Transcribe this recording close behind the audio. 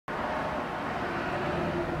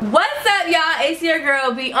What's up, y'all? It's your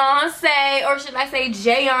girl Beyonce, or should I say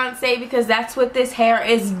Jayonce, because that's what this hair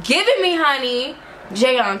is giving me, honey.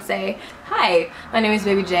 Jayonce. Hi, my name is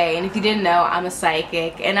Baby J, and if you didn't know, I'm a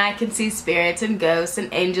psychic, and I can see spirits and ghosts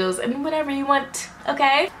and angels and whatever you want,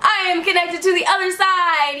 okay? I am connected to the other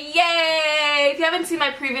side, yay! If you haven't seen my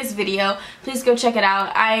previous video, please go check it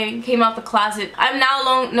out. I came out the closet. I'm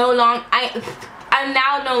now no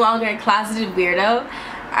longer a closeted weirdo.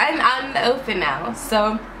 I'm out in the open now,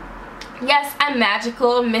 so yes, I'm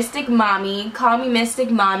magical, mystic mommy. Call me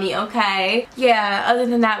mystic mommy, okay? Yeah, other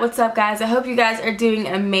than that, what's up, guys? I hope you guys are doing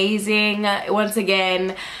amazing. Once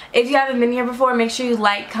again, if you haven't been here before, make sure you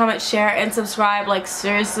like, comment, share, and subscribe. Like,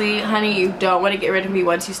 seriously, honey, you don't want to get rid of me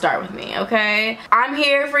once you start with me, okay? I'm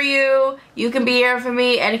here for you. You can be here for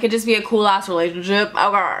me, and it could just be a cool-ass relationship.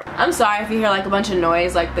 Okay. I'm sorry if you hear, like, a bunch of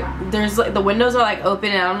noise. Like, the windows are, like,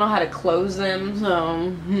 open, and I don't know how to close them,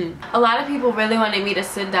 so... A lot of people really wanted me to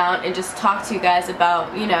sit down and just talk to you guys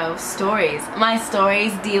about, you know, stories. My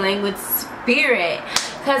stories dealing with spirit,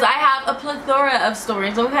 because I have a plethora of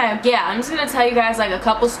stories, okay? Yeah, I'm just gonna tell you guys like a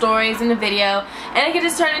couple stories in the video, and it could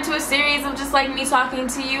just turn into a series of just like me talking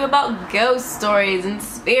to you about ghost stories and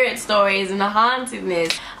spirit stories and the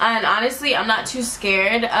hauntedness. And honestly, I'm not too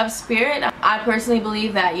scared of spirit. I personally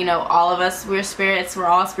believe that, you know, all of us, we're spirits, we're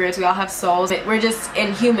all spirits, we all have souls. We're just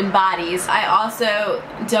in human bodies. I also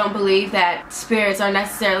don't believe that spirits are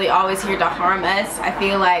necessarily always here to harm us. I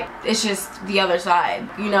feel like it's just the other side.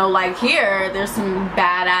 You know, like here, there's some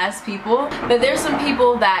badass people, but there's some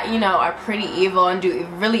people that, you know, are pretty evil and do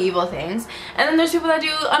really evil things, and then there's people that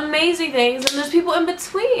do amazing things, and there's people in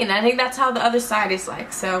between. I think that's how the other side is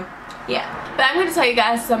like, so yeah. But I'm going to tell you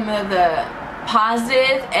guys some of the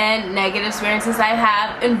positive and negative experiences I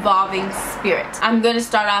have involving spirits. I'm going to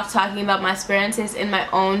start off talking about my experiences in my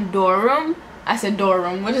own dorm room. I said dorm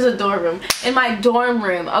room. What is a dorm room? In my dorm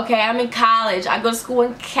room. Okay, I'm in college. I go to school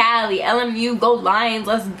in Cali. LMU, go Lions,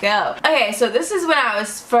 let's go. Okay, so this is when I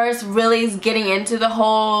was first really getting into the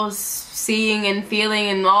whole seeing and feeling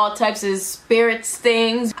and all types of spirits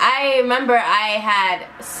things. I remember I had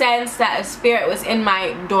sensed that a spirit was in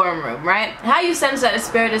my dorm room, right? How you sense that a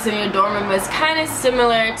spirit is in your dorm room is kind of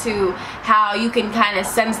similar to how you can kind of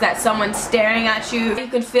sense that someone's staring at you. You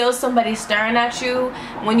can feel somebody staring at you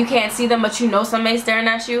when you can't see them, but you know somebody's staring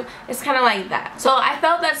at you. It's kind of like that. So I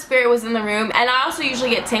felt that spirit was in the room, and I also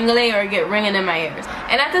usually get tingly or get ringing in my ears.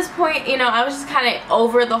 And at this point, you know, I was just kind of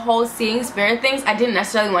over the whole seeing spirit things. I didn't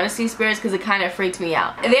necessarily want to see spirits because it kind of freaked me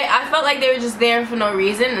out. I felt like they were just there for no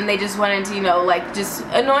reason, and they just wanted to, you know, like just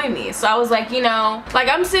annoy me. So I was like, you know, like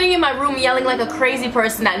I'm sitting in my room yelling like a crazy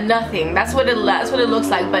person at nothing. That's what it looks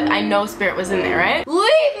like, but I know spirit was in there, right?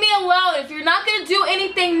 Leave me alone. If you're not gonna do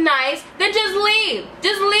anything nice, then just leave.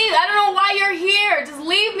 Just leave. I don't know why you're here. Just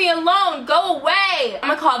leave me alone. Go away. I'm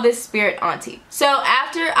gonna call this spirit Auntie. So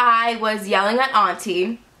after I was yelling at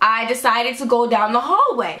Auntie, I decided to go down the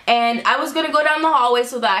hallway, and I was gonna go down the hallway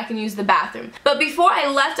so that I can use the bathroom. But before I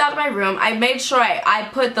left out of my room, I made sure I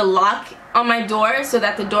put the lock on my door so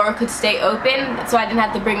that the door could stay open, so I didn't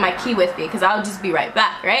have to bring my key with me, because I'll just be right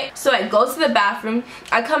back, right? So I go to the bathroom,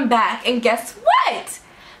 I come back, and guess what?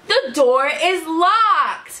 The door is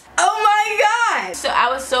locked. Oh my god! So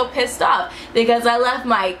I was so pissed off because I left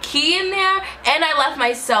my key in there, and I left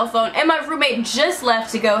my cell phone, and my roommate just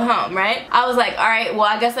left to go home, right? I was like, alright, well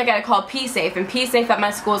I guess I gotta call P-Safe, and P-Safe at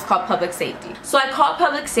my school is called Public Safety. So I called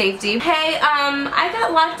Public Safety. Hey, I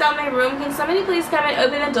got locked out of my room. Can somebody please come and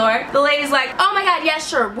open the door? The lady's like, oh my god, yeah,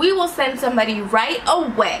 sure. We will send somebody right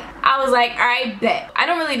away. I was like, alright, bet. I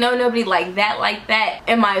don't really know nobody like that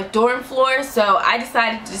in my dorm floor, so I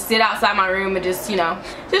decided to just sit outside my room and just, you know,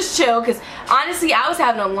 just chill, because honestly I was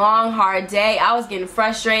having a long hard day. I was getting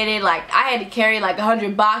frustrated. Like I had to carry like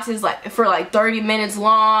 100 boxes like for like 30 minutes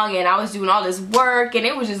long, and I was doing all this work, and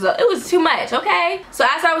it was just it was too much, okay? So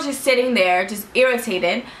as I was just sitting there just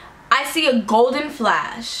irritated, I see a golden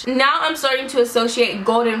flash. Now I'm starting to associate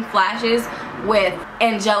golden flashes with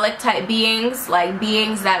angelic type beings, like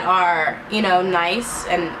beings that are, you know, nice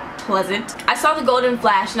and pleasant. I saw the golden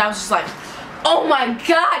flash and I was just like, oh my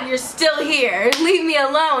god, you're still here. Leave me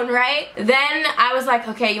alone, right? Then I was like,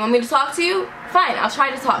 okay, you want me to talk to you? Fine, I'll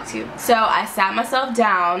try to talk to you. So I sat myself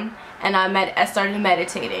down and I started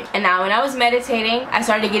meditating. And now when I was meditating, I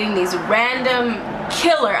started getting these random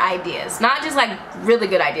killer ideas. Not just like really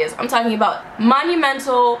good ideas. I'm talking about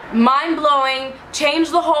monumental, mind-blowing, change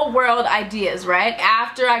the whole world ideas, right?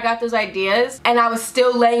 After I got those ideas and I was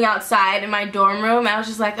still laying outside in my dorm room, I was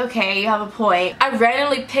just like, okay, you have a point. I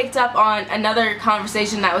randomly picked up on another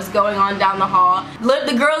conversation that was going on down the hall.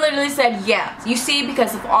 The girl literally said, yeah, you see,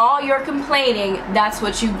 because of all your complaining, that's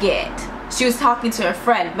what you get. she was talking to a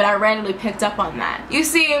friend, but I randomly picked up on that. You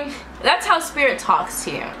see, that's how spirit talks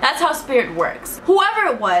to you. That's how spirit works.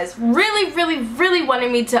 Whoever it was really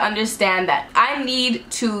wanted me to understand that I need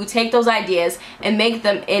to take those ideas and make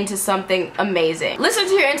them into something amazing. Listen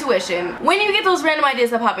to your intuition. When you get those random ideas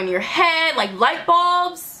that pop in your head, like light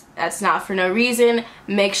bulbs, that's not for no reason.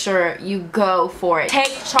 Make sure you go for it.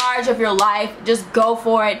 Take charge of your life. Just go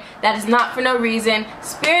for it. That is not for no reason.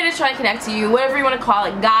 Spirit is trying to connect to you, whatever you want to call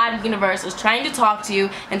it. God, universe is trying to talk to you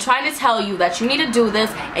and trying to tell you that you need to do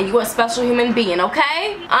this and you're a special human being,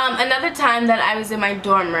 okay? Another time that I was in my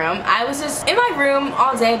dorm room, I was just in my room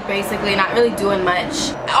all day basically, not really doing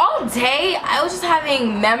much. All day, I was just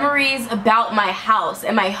having memories about my house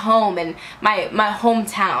and my home and my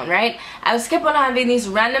hometown, right? I was kept on having these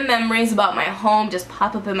random memories about my home just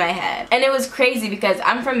pop up in my head. And it was crazy because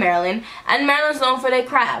I'm from Maryland, and Maryland's known for their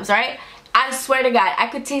crabs, right? I swear to God, I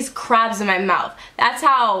could taste crabs in my mouth. That's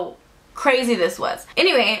how crazy this was.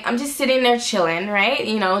 Anyway, I'm just sitting there chilling, right?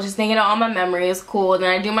 You know, just thinking of all my memories, cool. Then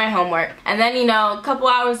I do my homework. And then, you know, a couple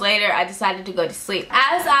hours later, I decided to go to sleep.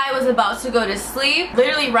 As I was about to go to sleep,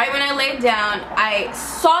 literally right when I laid down, I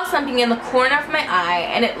saw something in the corner of my eye,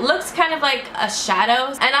 and it looks kind of like a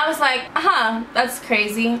shadow. And I was like, that's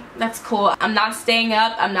crazy. That's cool. I'm not staying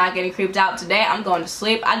up. I'm not getting creeped out today. I'm going to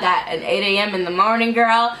sleep. I got an 8 a.m. in the morning,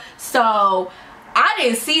 girl. So I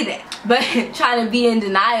didn't see that, but trying to be in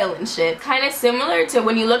denial and shit. Kind of similar to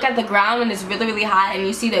when you look at the ground when it's really hot and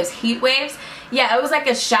you see those heat waves. Yeah, it was like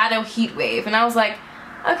a shadow heat wave, and I was like,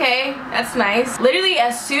 okay, that's nice. Literally,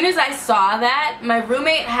 as soon as I saw that, my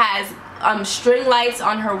roommate has string lights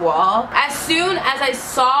on her wall. As soon as I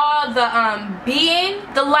saw the being,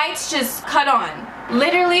 the lights just cut on.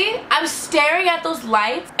 Literally, I'm staring at those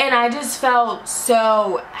lights and I just felt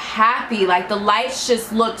so happy. Like, the lights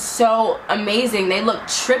just looked so amazing. They looked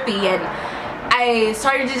trippy, and I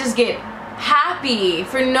started to just get happy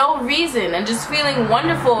for no reason and just feeling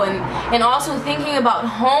wonderful, and also thinking about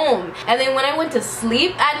home. And then when I went to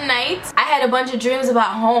sleep at night, I had a bunch of dreams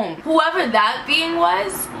about home. Whoever that being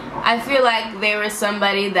was, I feel like they were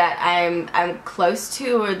somebody that I'm close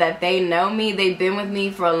to, or that they know me. They've been with me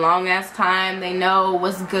for a long ass time. They know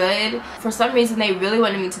what's good. For some reason, they really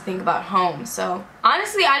wanted me to think about home. So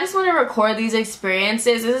honestly, I just want to record these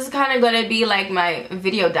experiences. This is kind of going to be like my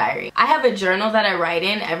video diary. I have a journal that I write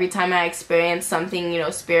in every time I experience something, you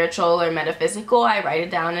know, spiritual or metaphysical. I write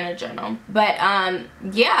it down in a journal. But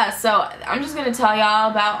yeah, so I'm just going to tell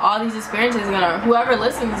y'all about all these experiences. Whoever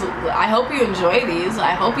listens, I hope you enjoy these.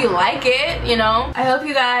 I hope you like it, you know. I hope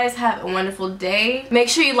you guys have a wonderful day. Make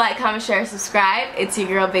sure you like, comment, share, subscribe. It's your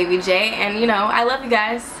girl, Baby J, and you know, I love you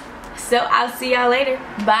guys. So I'll see y'all later.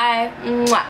 Bye. Mwah.